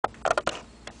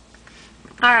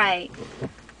Alright.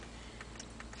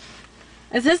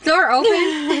 Is this door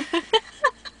open?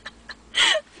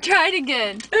 Try it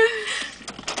again.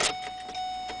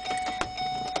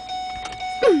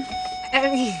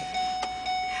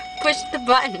 Push the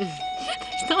button.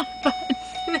 There's not a button.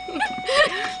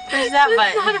 Push that There's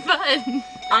button. not a button.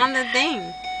 On the thing.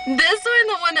 This one,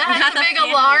 the one that has Not the the big fan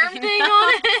alarm thing. thing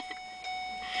on it.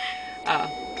 Oh.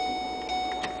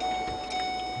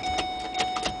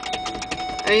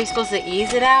 Are you supposed to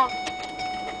ease it out?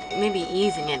 Maybe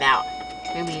easing it out.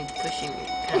 Maybe pushing it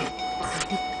out.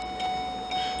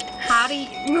 How do you...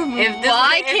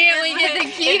 Why can't we get the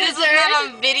key to this was not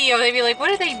on video, they'd be like,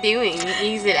 what are they doing?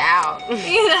 Ease it out. Yeah,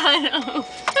 I know.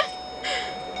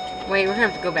 Wait, we're gonna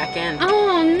have to go back in.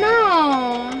 Oh,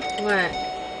 no. What?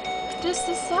 Just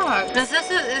the socks. Because this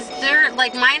is there,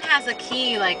 like mine has a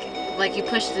key, like you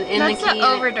push the key. That's the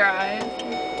overdrive.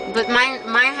 But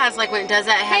mine has, like, when it does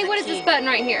that, it has Hey, what is this button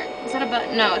right here? Is that a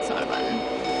button? No, it's not a button.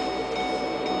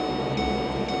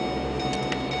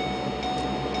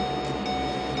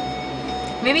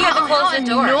 Maybe you have to close the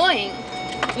door. Annoying.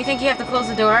 You think you have to close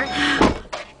the door?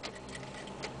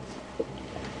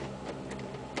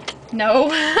 No.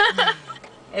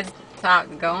 It's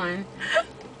not going.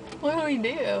 What do we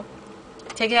do?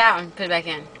 Take it out and put it back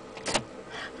in.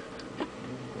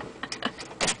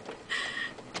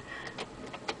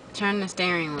 Turn the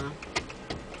steering wheel.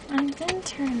 I didn't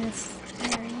turn this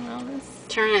steering wheel.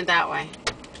 Turn it that way.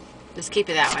 Just keep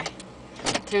it that way.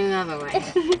 Turn it the other way.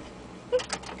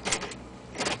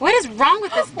 What is wrong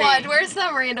with this thing? What? Where's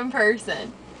some random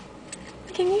person?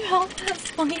 Can you help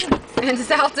us, please? In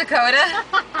South Dakota?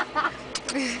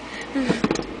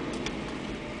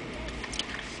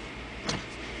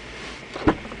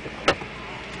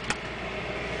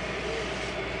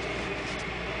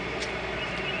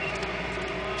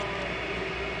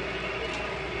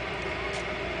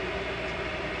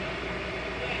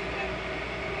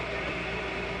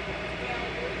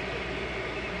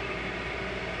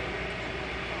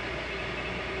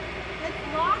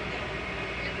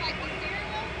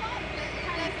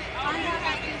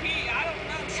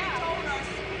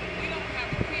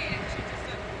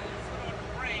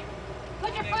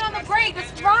 Brake,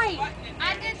 that's right.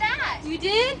 I did that. You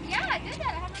did? Yeah, I did that.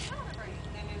 I have my foot on the brake.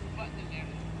 And there's a button in there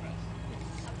that you press.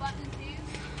 A button too.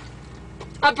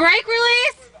 A brake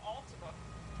release? For the Ultima.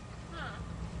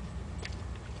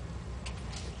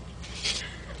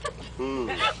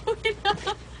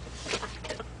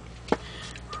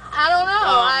 I don't know.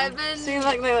 I've been... See,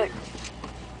 look.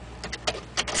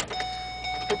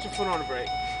 Put your foot on the brake.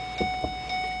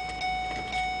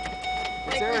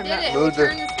 Like there we a did nut- it. We Move the-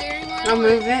 turned the steering wheel. I'll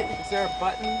move it. Is there a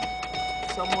button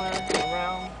somewhere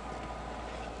around?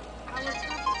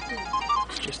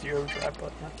 Just the overdrive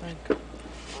button, I think.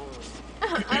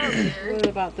 I don't care. What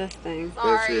about this thing?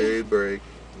 That's Sorry. the A brake.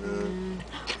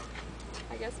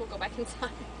 I guess we'll go back inside.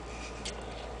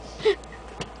 Can't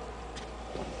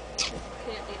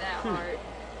be that hard.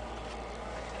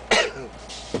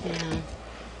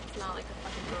 It's not like a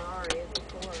fucking Ferrari, it's a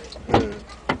Ford.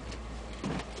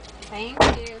 Thank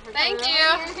you. Thank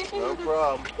you. No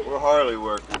problem. We're Harley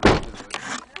workers.